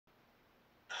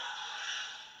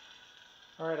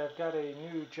Alright, I've got a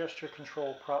new gesture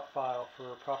control prop file for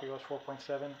PropOS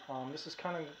 4.7. This is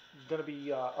kind of going to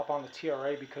be up on the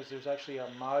TRA because there's actually a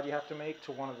mod you have to make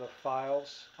to one of the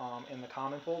files in the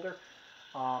common folder.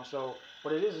 So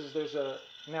what it is there's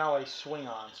now a swing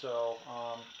on. So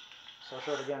I'll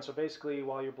show it again. So basically,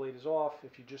 while your blade is off,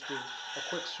 if you just do a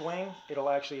quick swing, it'll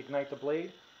actually ignite the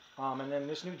blade. And then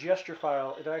this new gesture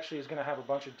file, it actually is going to have a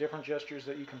bunch of different gestures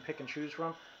that you can pick and choose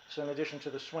from. So in addition to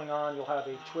the swing on, you'll have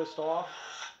a twist off,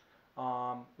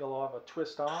 you'll have a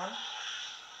twist on,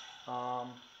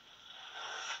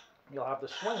 you'll have the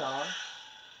swing on,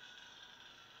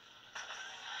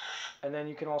 and then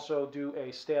you can also do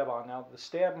a stab on. Now the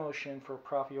stab motion for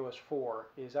PropOS 4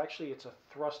 is actually, it's a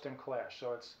thrust and clash,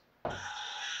 so it's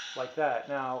like that.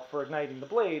 Now for igniting the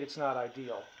blade, it's not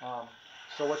ideal.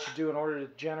 So what you do in order to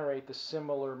generate the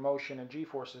similar motion and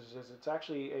g-forces is it's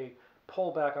actually a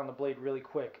pull back on the blade really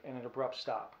quick and an abrupt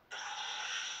stop.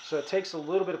 So it takes a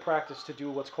little bit of practice to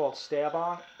do what's called stab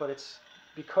on, but it's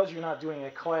because you're not doing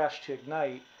a clash to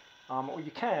ignite, or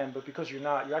you can, but because you're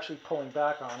not, you're actually pulling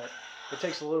back on it. It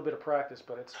takes a little bit of practice,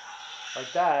 but it's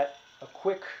like that, a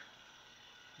quick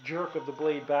jerk of the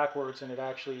blade backwards and it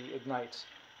actually ignites.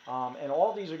 And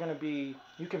all these are going to be,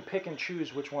 you can pick and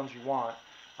choose which ones you want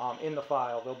in the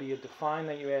file. There'll be a define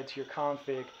that you add to your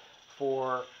config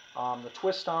for the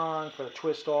twist on, for the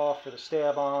twist off, for the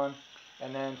stab on,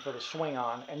 and then for the swing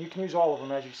on. And you can use all of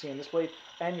them as you see in this blade,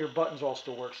 and your buttons all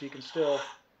still work, so you can still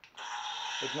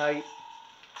ignite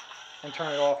and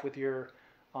turn it off with your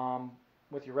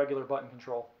regular button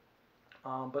control.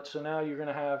 But so now you're going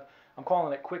to have, I'm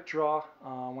calling it quick draw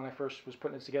when I first was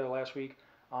putting it together last week.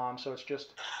 So it's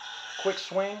just quick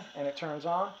swing and it turns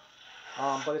on.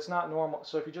 But it's not normal.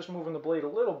 So if you're just moving the blade a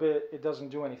little bit, it doesn't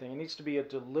do anything. It needs to be a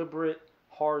deliberate,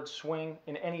 hard swing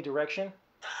in any direction,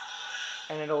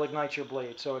 and it'll ignite your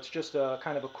blade. So it's just a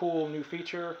kind of a cool new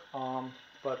feature.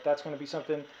 But that's going to be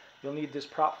something, you'll need this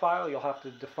prop file. You'll have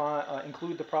to define,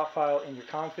 include the prop file in your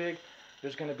config.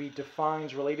 There's going to be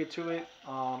defines related to it.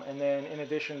 And then in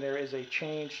addition, there is a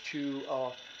change to,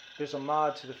 there's a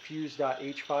mod to the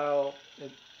fuse.h file.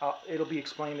 It'll be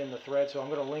explained in the thread. So I'm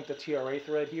going to link the TRA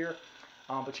thread here.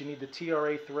 But you need the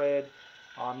TRA thread,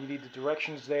 you need the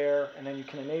directions there, and then you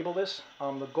can enable this.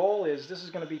 The goal is, this is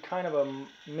going to be kind of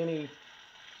a mini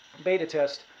beta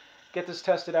test. Get this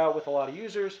tested out with a lot of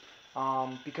users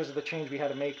because of the change we had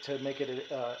to make it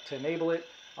to enable it,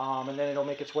 and then it'll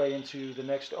make its way into the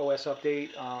next OS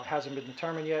update. Hasn't been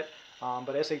determined yet, but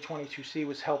Sa22c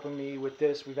was helping me with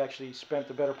this. We've actually spent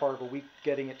the better part of a week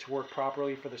getting it to work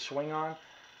properly for the swing on,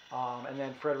 and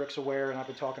then Fredrik's aware, and I've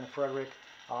been talking to Fredrik.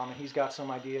 And he's got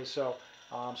some ideas, so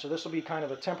this will be kind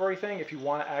of a temporary thing if you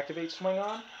want to activate swing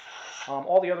on.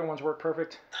 All the other ones work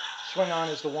perfect. Swing on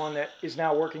is the one that is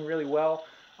now working really well.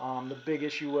 The big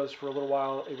issue was for a little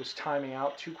while it was timing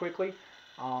out too quickly,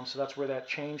 so that's where that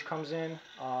change comes in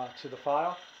to the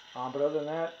file. But other than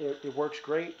that, it works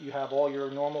great. You have all your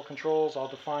normal controls. I'll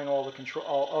define all the control.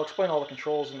 I'll explain all the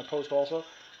controls in the post also.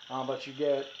 But you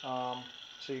get so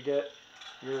you get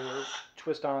your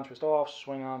twist on, twist off,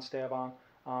 swing on, stab on.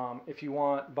 If you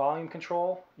want volume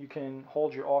control, you can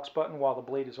hold your aux button while the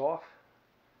blade is off.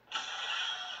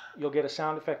 You'll get a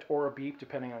sound effect or a beep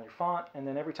depending on your font, and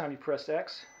then every time you press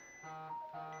X,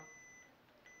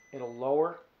 it'll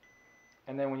lower.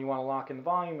 And then when you want to lock in the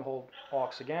volume, you hold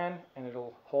aux again, and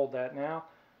it'll hold that now.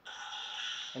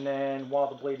 And then while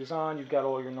the blade is on, you've got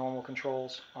all your normal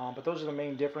controls. But those are the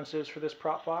main differences for this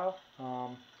prop file.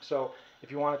 So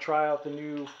if you want to try out the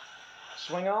new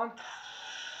swing on,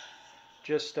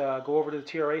 just go over to the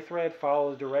TRA thread, follow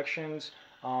the directions.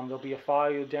 There'll be a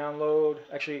file you download.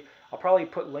 Actually, I'll probably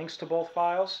put links to both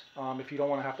files if you don't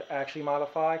want to have to actually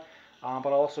modify. But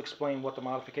I'll also explain what the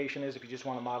modification is if you just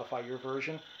want to modify your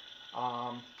version.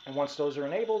 And once those are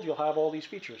enabled, you'll have all these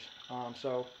features.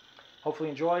 So hopefully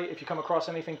enjoy. If you come across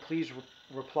anything, please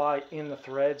reply in the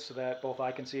thread so that both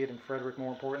I can see it and Fredrik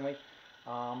more importantly.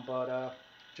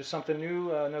 Just something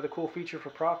new, another cool feature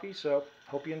for Profi, so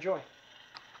hope you enjoy.